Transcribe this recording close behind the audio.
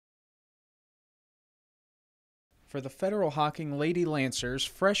For the Federal Hocking Lady Lancers,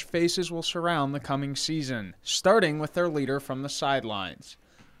 fresh faces will surround the coming season, starting with their leader from the sidelines.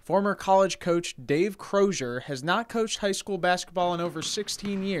 Former college coach Dave Crozier has not coached high school basketball in over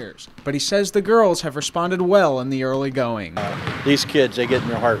 16 years, but he says the girls have responded well in the early going. These kids, they get in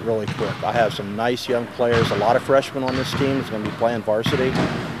your heart really quick. I have some nice young players, a lot of freshmen on this team that's going to be playing varsity,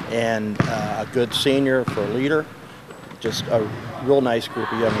 and a good senior for a leader. Just a real nice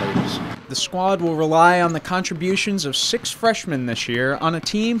group of young ladies. The squad will rely on the contributions of 6 freshmen this year on a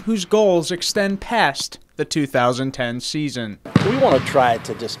team whose goals extend past the 2010 season. We want to try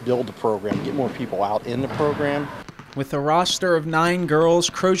to just build the program, get more people out in the program. With a roster of 9 girls,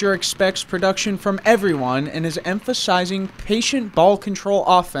 Crozier expects production from everyone and is emphasizing patient ball control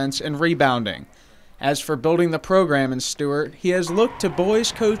offense and rebounding. As for building the program in Stewart, he has looked to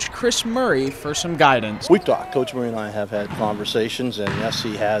boys coach Chris Murray for some guidance. We talked. Coach Murray and I have had conversations, and yes,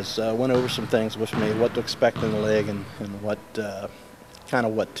 he has went over some things with me, what to expect in the league and what kind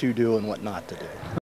of what to do and what not to do.